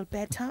feathers feel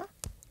better.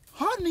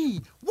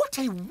 Honey, what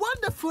a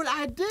wonderful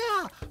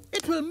idea.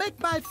 It will make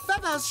my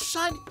feathers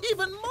shine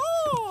even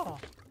more.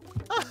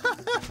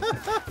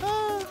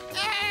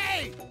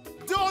 Hey!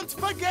 don't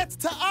forget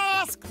to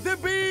ask the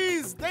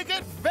bees. They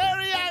get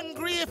very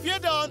angry if you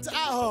don't.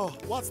 Oh,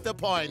 what's the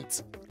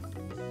point?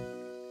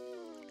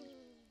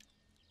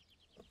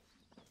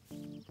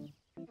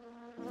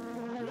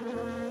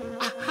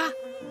 Aha!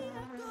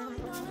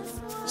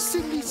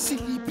 Silly,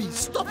 silly bee,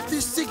 stop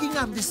this singing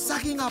and this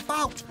sagging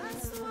about.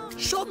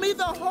 Show me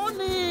the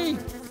honey.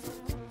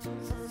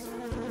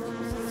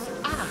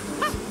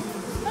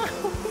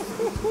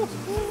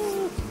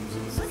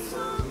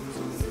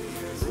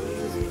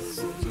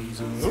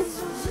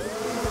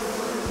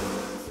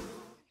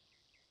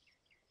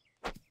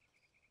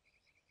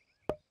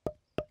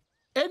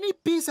 Any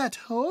bees at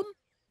home?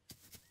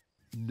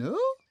 No?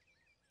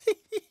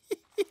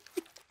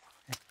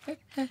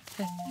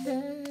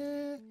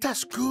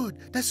 That's good,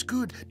 that's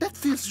good. That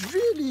feels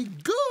really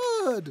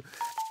good.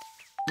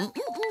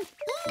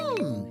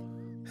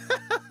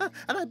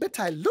 And I bet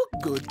I look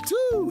good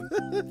too.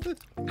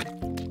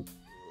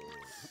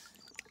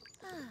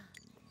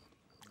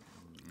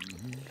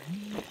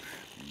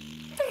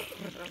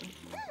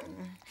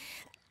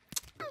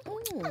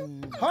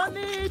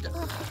 Honeyed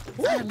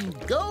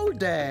and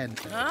golden.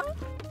 Huh?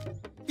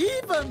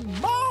 Even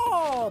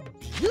more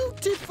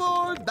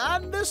beautiful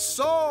than the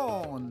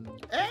sun.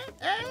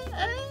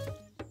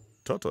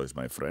 Tortoise,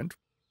 my friend,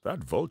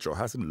 that vulture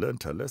hasn't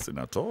learnt her lesson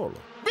at all.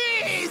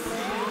 Bees!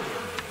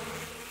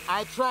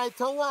 I tried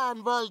to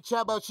warn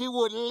Vulture, but she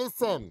wouldn't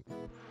listen.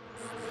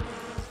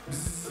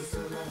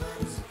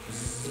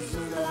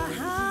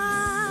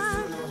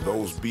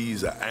 Those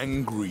bees are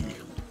angry.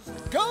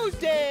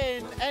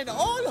 Golden and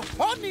all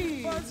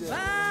honey. It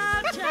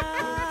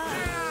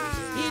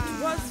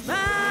was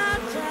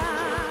Vulture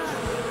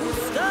who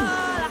stole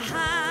a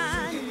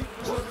hand.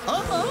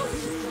 Uh-oh.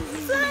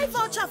 Fly,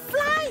 Vulture,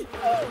 fly!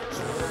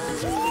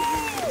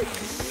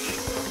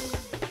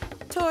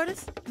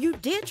 Tortoise, you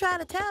did try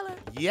to tell her.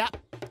 Yep,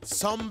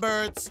 some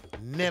birds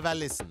never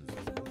listen.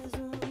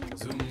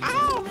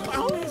 Ow!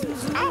 Ow!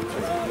 Ow!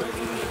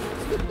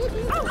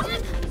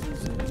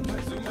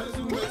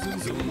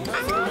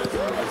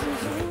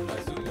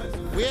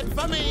 Wait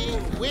for me!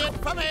 Wait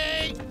for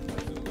me!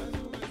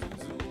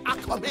 I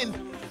come in!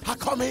 I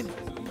come in!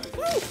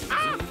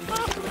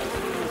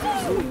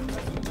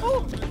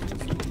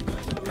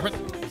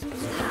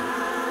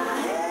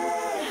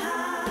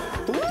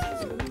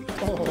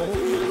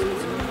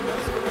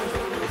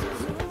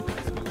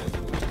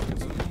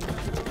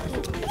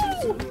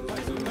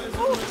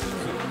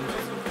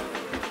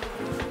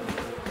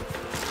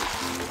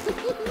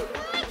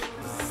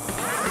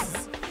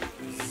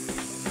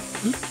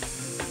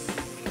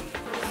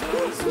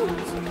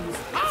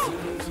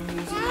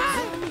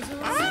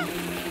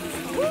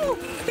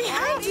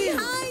 Behind you!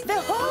 The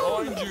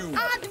hole! Behind you!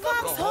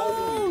 Aardvark's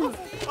hole!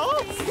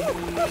 Oh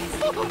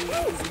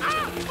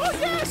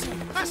yes!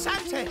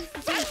 Asante!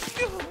 Thank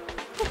you!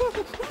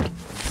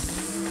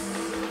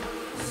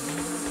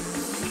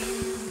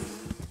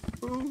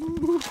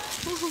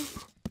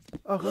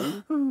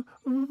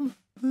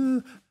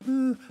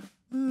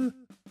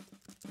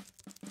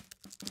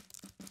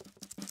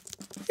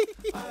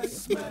 I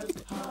smell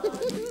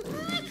honey.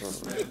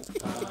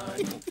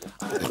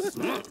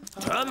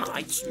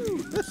 Termites.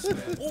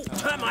 Oh,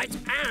 termites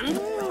and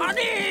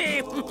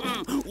honey. Oh,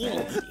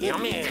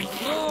 yummy.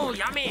 Oh,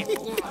 yummy.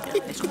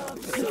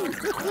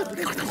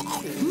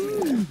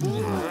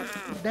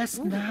 That's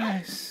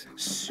nice.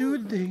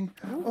 Soothing.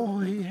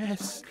 Oh,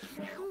 yes.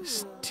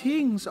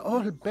 Stings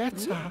all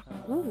better.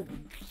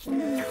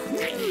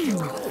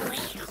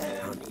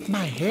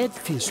 My head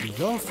feels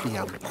lovely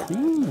and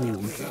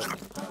cool.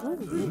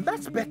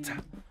 That's better.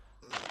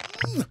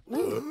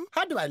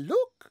 How do I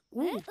look?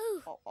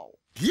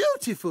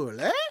 Beautiful,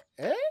 eh?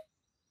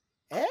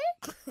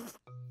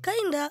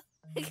 Kinda.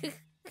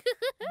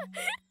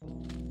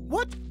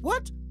 What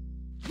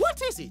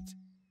is it?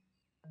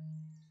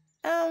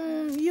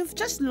 You've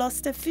just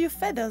lost a few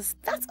feathers,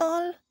 that's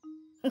all.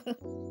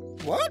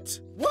 What?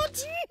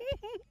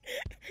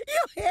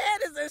 Your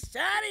head is as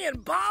shiny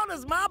and bald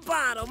as my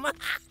bottom.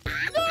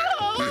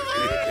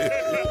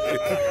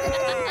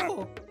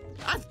 No!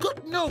 I've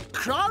got no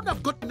crown,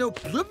 I've got no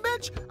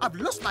plumage, I've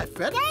lost my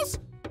feathers?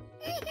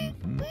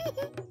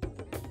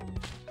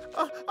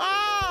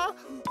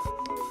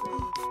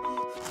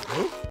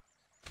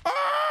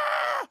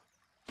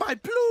 My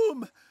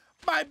plume!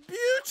 My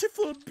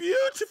beautiful,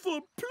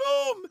 beautiful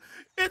plume!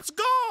 It's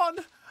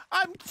gone!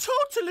 I'm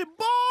totally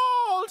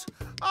bald!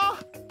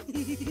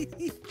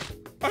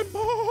 I'm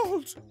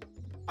bald!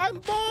 I'm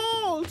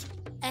bald!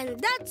 And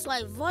that's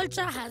why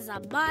Vulture has a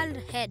bald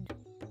head.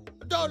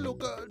 Don't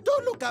look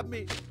at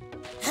me.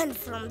 And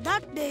from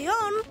that day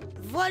on,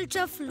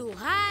 Vulture flew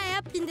high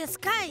up in the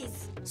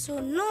skies, so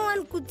no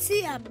one could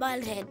see a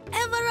bald head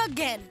ever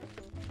again.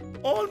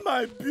 All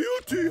my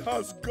beauty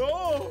has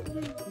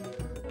gone.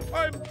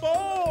 I'm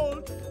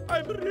bald.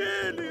 I'm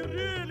really,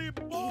 really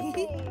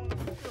bald.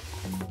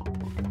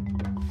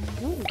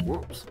 Ooh,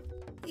 whoops.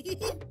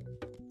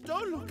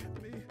 Don't look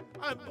at me.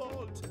 I'm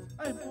bald.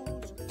 I'm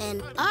bald.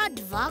 And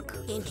Aardvark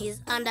in his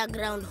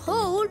underground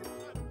hole,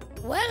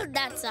 well,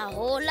 that's a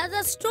whole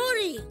other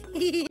story.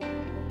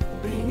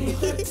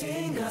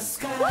 Tinga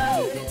sky.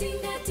 Woo!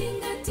 Tinga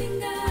tinga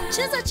tinga.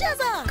 Cheza,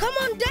 cheza. Come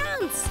on,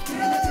 dance.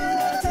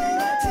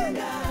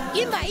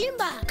 Imba,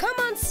 imba. Come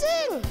on,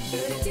 sing.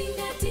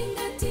 Tinga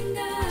tinga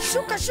tinga.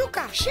 Shuka,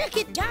 shuka. Shake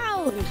it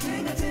down.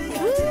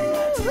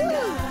 Woo-hoo.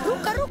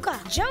 Ruka, ruka.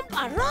 Jump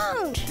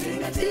around.